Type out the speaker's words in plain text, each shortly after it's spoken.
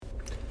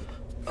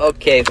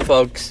Okay,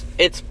 folks,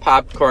 it's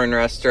Popcorn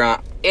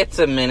Restaurant. It's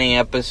a mini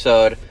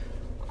episode.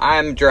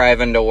 I'm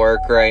driving to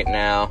work right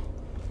now.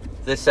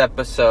 This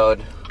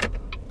episode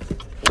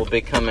will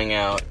be coming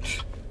out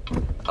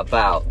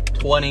about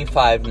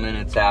 25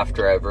 minutes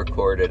after I've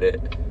recorded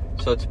it.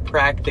 So it's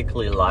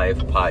practically live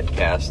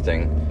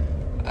podcasting.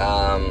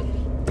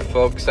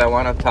 Folks, I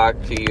want to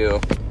talk to you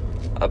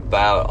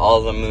about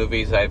all the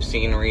movies I've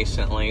seen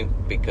recently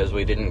because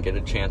we didn't get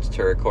a chance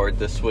to record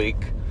this week.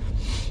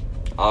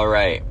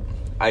 Alright,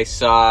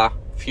 a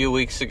few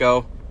weeks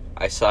ago,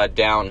 I saw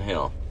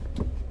Downhill.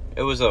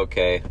 It was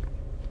okay.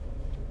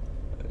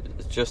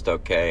 It's just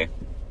okay.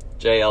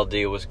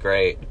 JLD was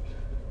great.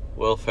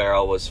 Will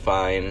Ferrell was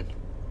fine.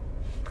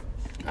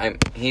 I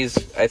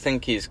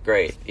think he's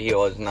great. He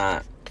was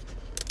not,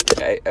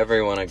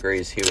 everyone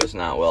agrees he was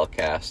not well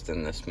cast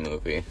in this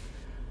movie.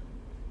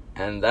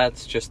 And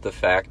that's just the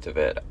fact of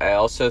it. I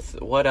also,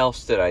 what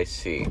else did I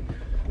see?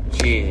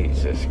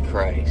 Jesus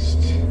Christ.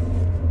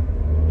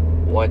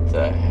 What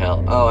the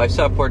hell? Oh, I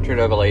saw Portrait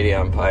of a Lady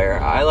on Fire.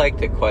 I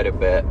liked it quite a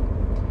bit.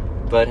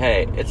 But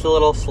hey, it's a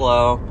little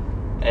slow.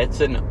 It's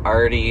an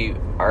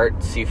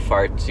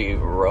artsy-fartsy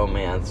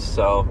romance,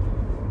 so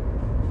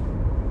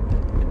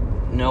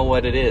know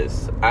what it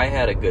is. I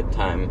had a good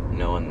time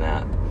knowing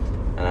that.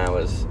 And I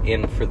was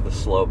in for the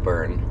slow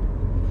burn.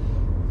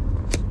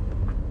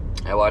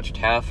 I watched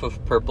half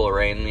of Purple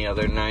Rain the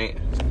other night,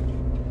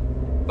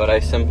 but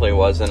I simply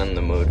wasn't in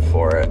the mood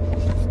for it.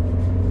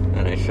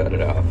 And I shut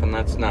it off, and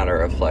that's not a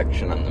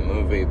reflection on the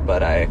movie,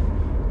 but I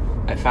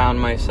found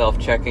myself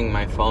checking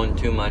my phone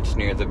too much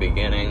near the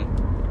beginning,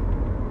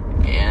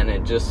 and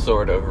it just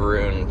sort of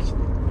ruined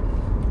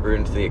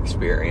the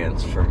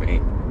experience for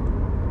me,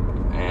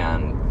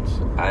 and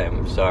I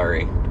am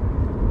sorry.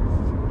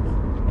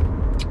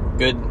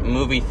 Good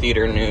movie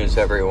theater news,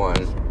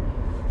 everyone.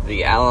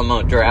 The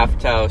Alamo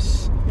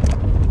Drafthouse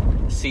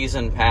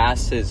season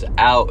pass is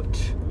out.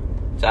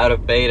 It's out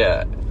of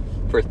beta.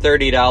 For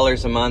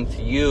 $30 a month,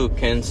 you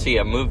can see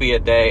a movie a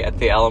day at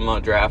the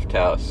Alamo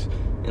Drafthouse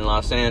in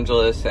Los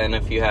Angeles, and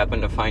if you happen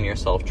to find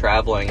yourself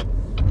traveling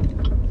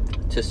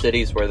to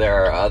cities where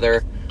there are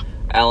other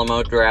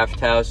Alamo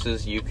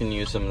Drafthouses, you can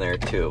use them there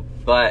too.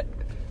 But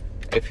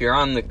if you're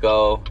on the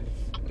go,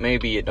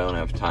 maybe you don't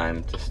have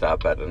time to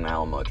stop at an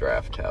Alamo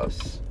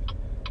Drafthouse.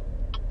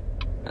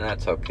 And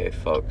that's okay,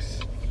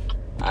 folks.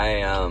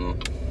 I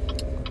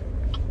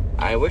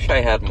wish I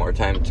had more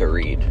time to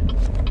read.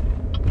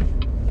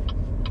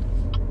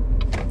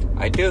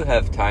 I do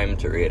have time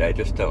to read, I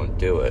just don't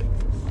do it.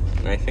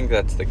 And I think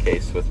that's the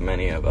case with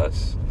many of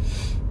us.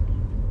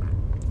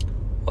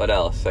 What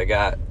else?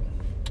 Been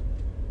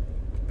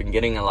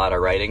getting a lot of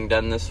writing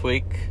done this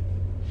week.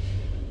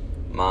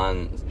 I'm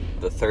on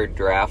the third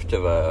draft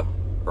of a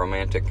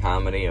romantic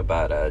comedy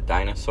about a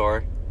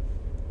dinosaur.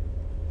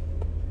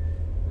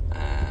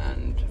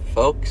 And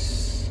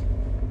folks,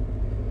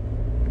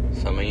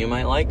 some of you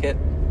might like it.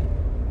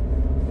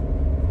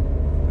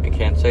 I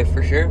can't say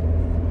for sure.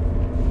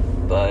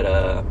 But,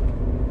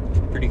 it's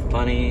pretty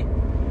funny.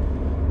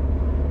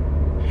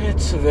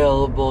 It's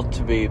available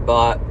to be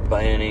bought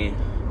by any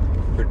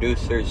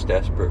producers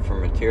desperate for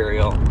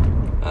material.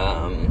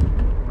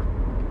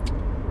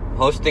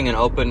 Hosting an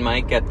open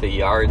mic at the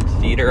Yard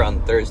Theater on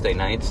Thursday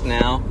nights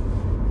now.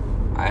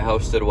 I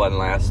hosted one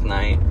last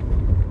night.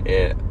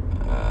 It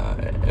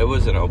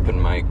was an open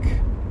mic.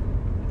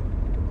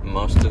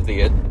 Most of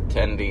the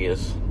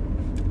attendees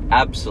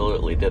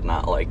absolutely did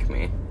not like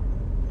me.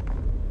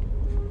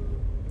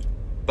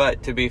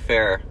 But to be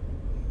fair,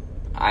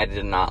 I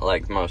did not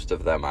like most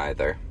of them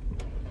either.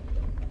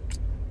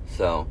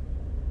 So,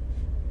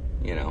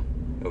 it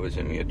was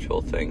a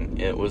mutual thing.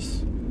 It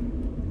was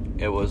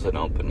an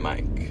open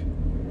mic.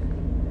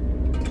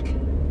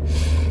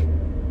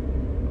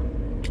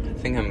 I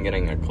think I'm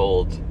getting a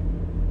cold.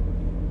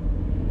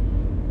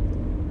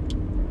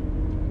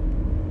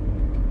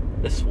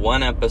 This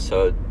one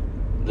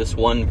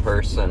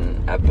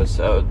person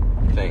episode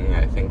thing,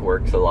 I think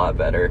works a lot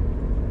better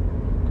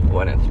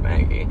when it's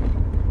Maggie.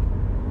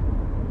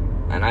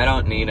 And I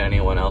don't need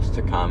anyone else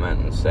to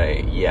comment and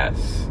say,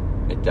 yes,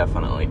 it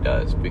definitely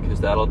does, because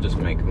that'll just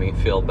make me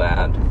feel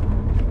bad.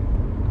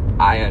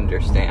 I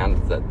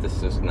understand that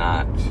this is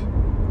not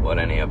what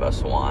any of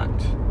us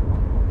want.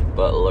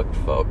 But look,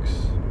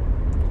 folks,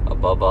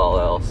 above all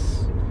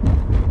else,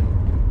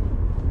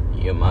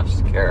 you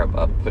must care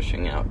about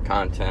pushing out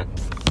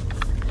content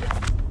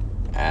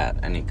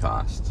at any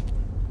cost.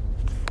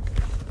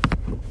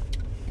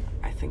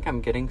 I think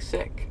I'm getting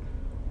sick.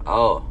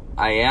 Oh,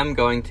 I am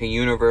going to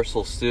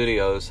Universal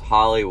Studios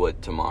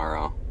Hollywood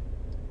tomorrow.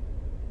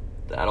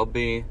 That'll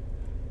be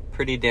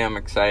pretty damn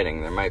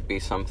exciting. There might be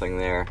something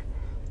there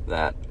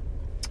that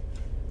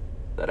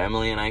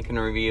Emily and I can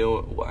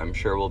review. I'm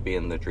sure we'll be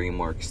in the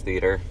DreamWorks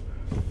Theater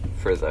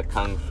for the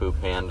Kung Fu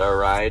Panda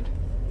ride,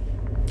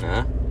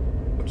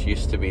 which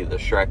used to be the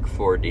Shrek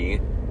 4D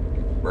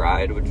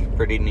ride, which is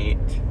pretty neat.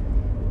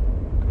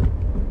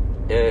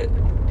 Did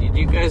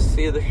you guys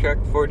see the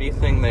Shrek 4D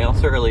thing? They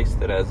also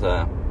released it as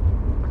a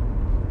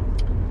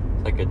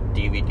like a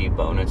DVD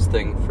bonus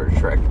thing for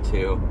Shrek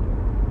 2.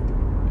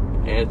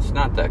 It's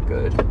not that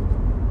good.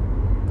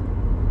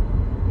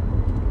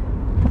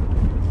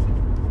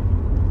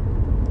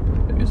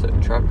 There's a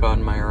truck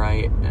on my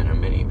right and a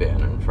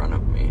minivan in front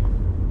of me,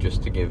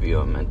 just to give you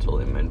a mental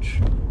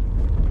image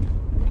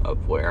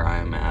of where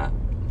I'm at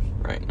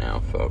right now,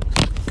 folks.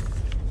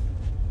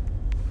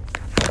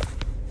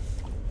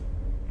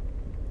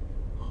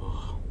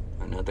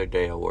 Another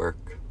day of work.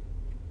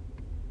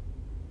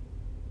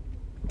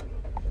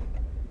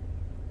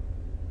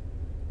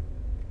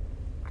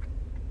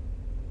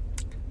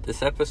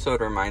 This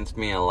episode reminds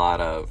me a lot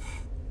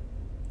of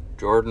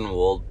Jordan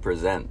Wold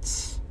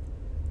Presents.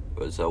 It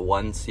was a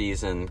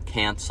one-season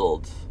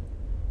canceled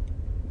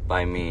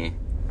by me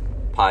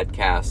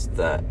podcast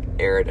that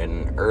aired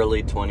in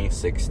early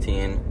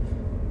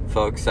 2016.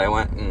 Folks, I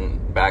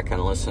went back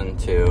and listened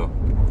to,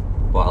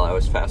 while I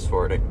was fast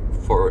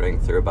forwarding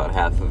through about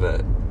half of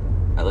it,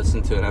 I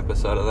listened to an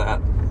episode of that.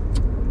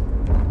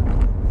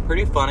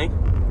 Pretty funny.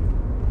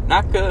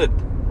 Not good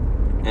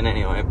in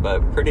any way,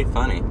 but pretty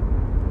funny.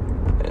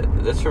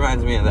 This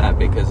reminds me of that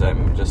because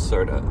I'm just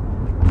sort of...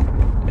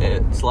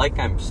 It's like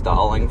I'm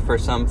stalling for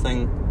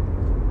something,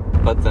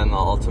 but then the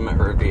ultimate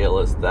reveal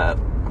is that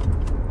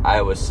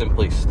I was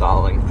simply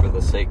stalling for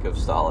the sake of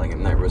stalling,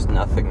 and there was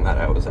nothing that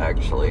I was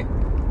actually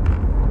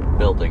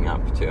building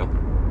up to.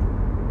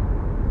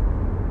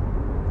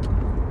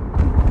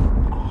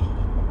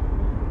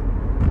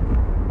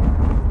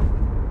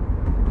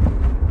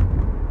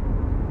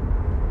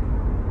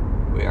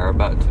 We are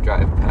about to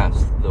drive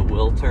past the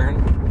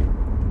Wiltern.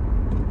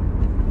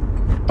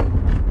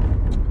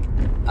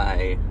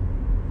 I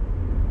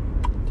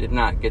did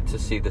not get to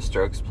see the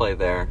Strokes play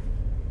there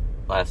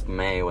last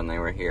May when they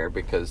were here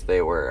because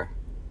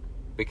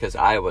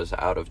I was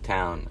out of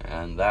town,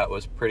 and that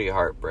was pretty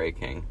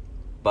heartbreaking.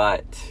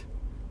 But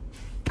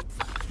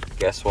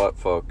guess what,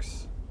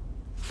 folks?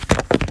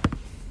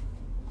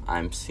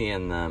 I'm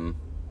seeing them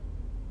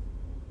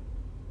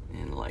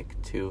in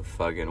like 2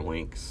 fucking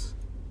weeks.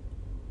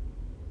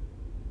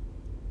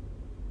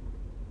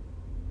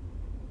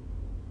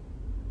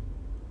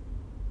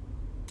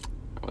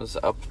 I was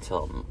up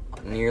till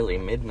nearly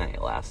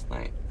midnight last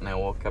night, and I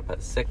woke up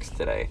at 6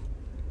 today.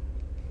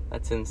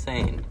 That's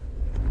insane.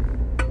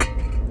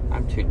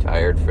 I'm too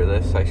tired for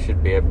this. I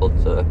should be able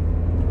to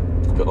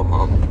go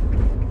home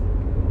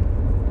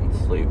and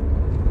sleep.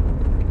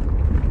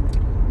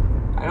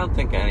 I don't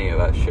think any of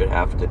us should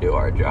have to do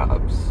our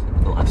jobs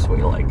unless we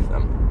like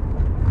them.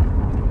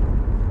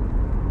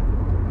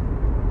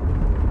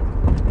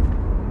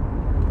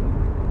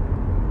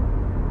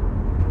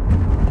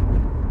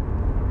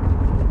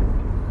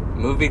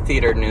 Movie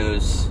theater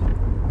news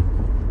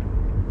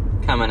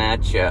coming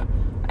at you.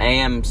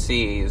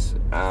 AMC's,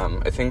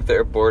 I think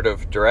their board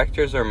of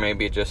directors, or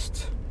maybe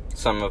just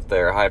some of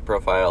their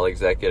high-profile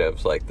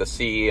executives, like the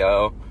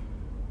CEO,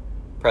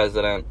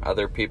 president,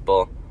 other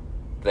people,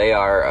 they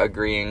are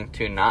agreeing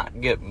to not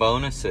get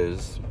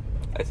bonuses,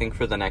 I think,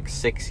 for the next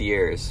 6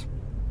 years.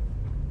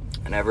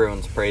 And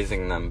everyone's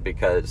praising them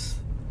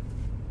because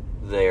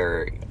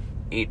they're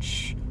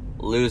each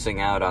losing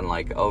out on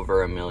like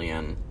over $1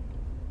 million.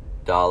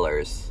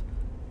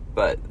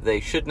 But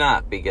they should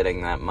not be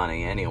getting that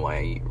money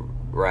anyway,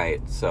 right?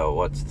 So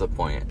what's the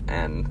point?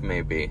 And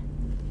maybe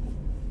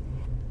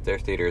their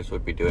theaters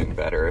would be doing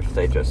better if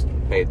they just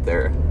paid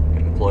their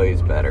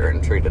employees better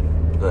and treated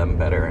them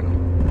better, and,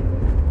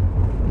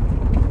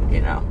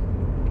 you know,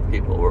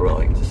 people were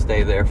willing to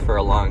stay there for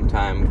a long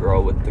time,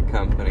 grow with the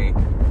company.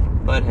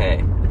 But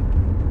hey,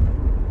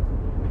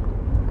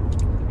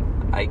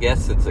 I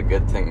guess it's a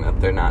good thing that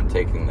they're not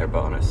taking their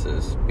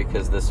bonuses,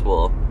 because this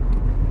will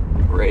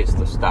raise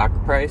the stock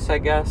price, I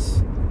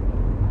guess.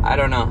 I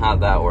don't know how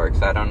that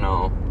works. I don't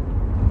know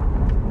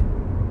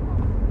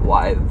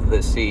why the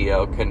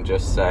CEO can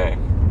just say,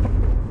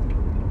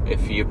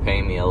 if you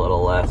pay me a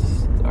little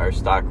less, our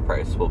stock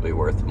price will be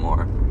worth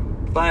more.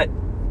 But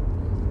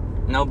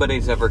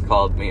nobody's ever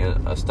called me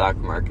a stock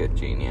market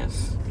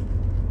genius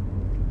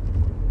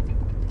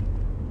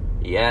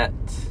yet.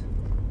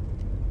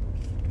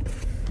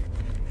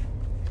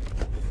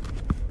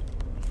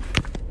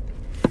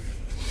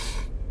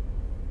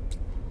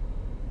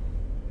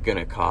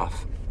 Gonna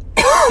cough.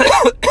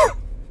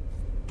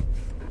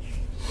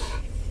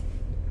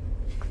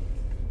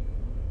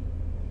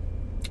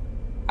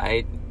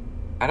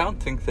 I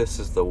don't think this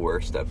is the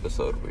worst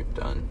episode we've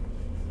done.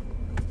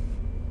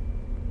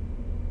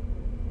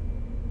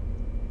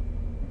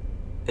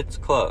 It's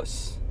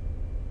close.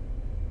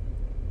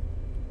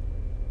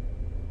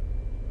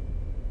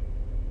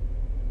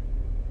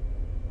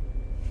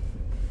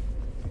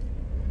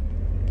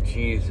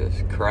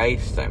 Jesus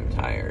Christ, I'm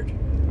tired.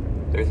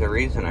 There's a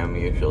reason I'm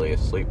usually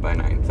asleep by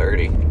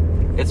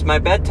 9:30. It's my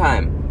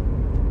bedtime.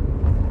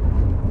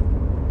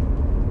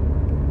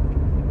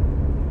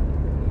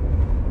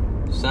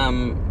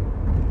 Some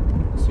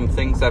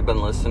things I've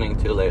been listening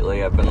to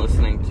lately. I've been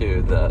listening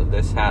to the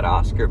This Had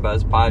Oscar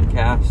Buzz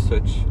podcast,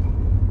 which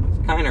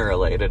is kind of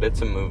related.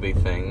 It's a movie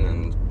thing,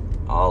 and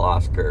all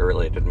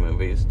Oscar-related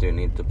movies do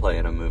need to play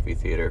in a movie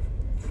theater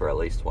for at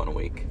least 1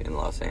 week in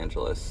Los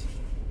Angeles.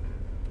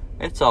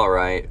 It's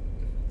alright.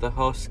 The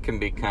hosts can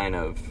be kind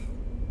of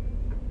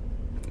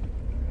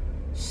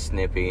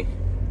snippy,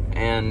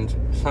 and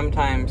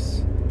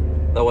sometimes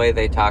the way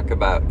they talk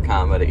about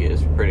comedy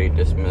is pretty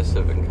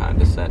dismissive and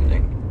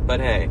condescending.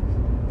 But hey,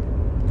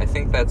 I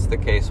think that's the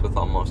case with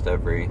almost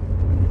every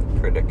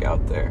critic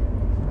out there,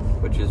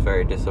 which is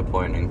very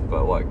disappointing,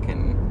 but what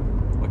can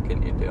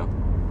you do?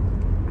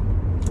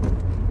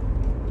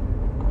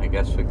 I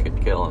guess we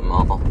could kill them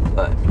all,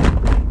 but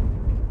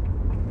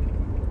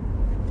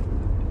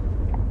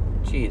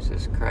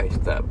Jesus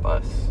Christ, that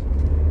bus.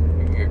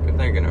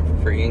 They're gonna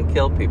freaking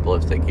kill people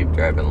if they keep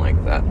driving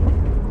like that.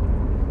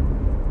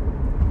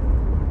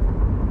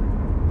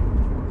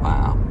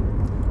 Wow.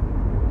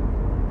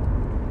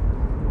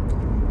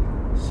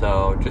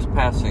 So, just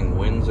passing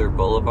Windsor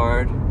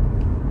Boulevard.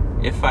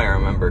 If I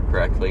remember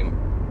correctly,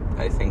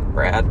 I think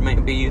Brad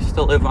maybe used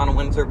to live on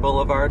Windsor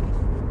Boulevard.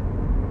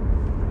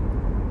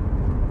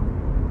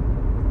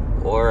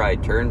 Or I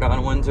turned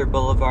on Windsor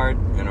Boulevard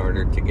in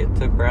order to get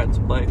to Brad's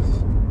place.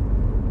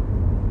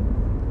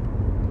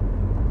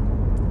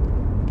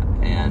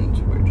 And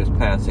we're just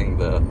passing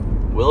the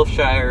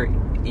Wilshire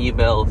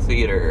Ebell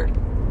Theater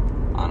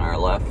on our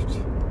left.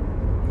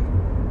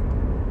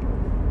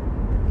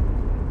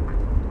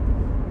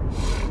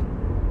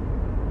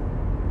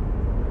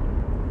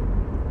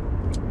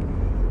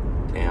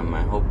 Damn,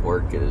 I hope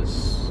work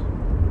is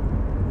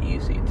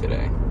easy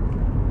today.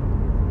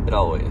 It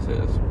always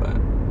is, but...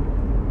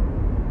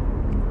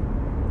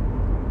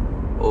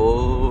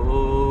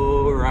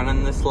 Oh,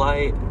 running this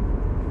light.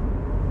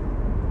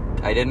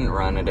 I didn't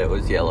run it, it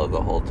was yellow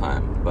the whole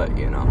time, but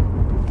you know,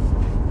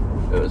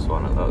 it was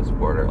one of those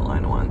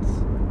borderline ones.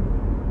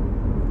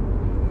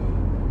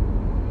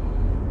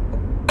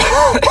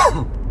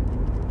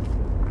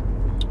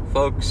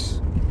 Folks,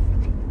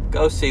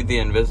 go see The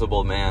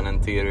Invisible Man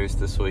in theaters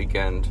this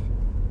weekend.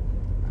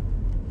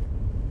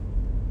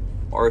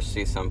 Or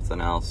see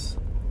something else.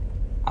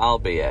 I'll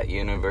be at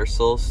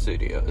Universal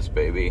Studios,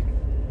 baby.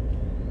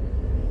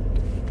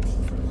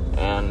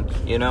 And,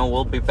 you know,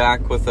 we'll be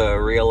back with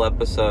a real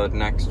episode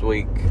next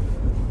week.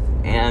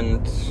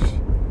 And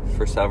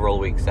for several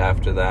weeks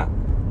after that.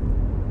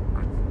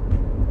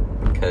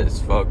 Because,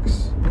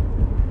 folks,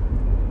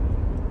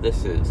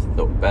 this is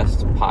the best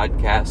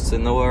podcast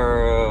in the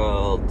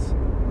world.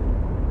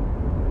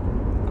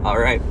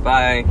 Alright,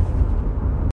 bye.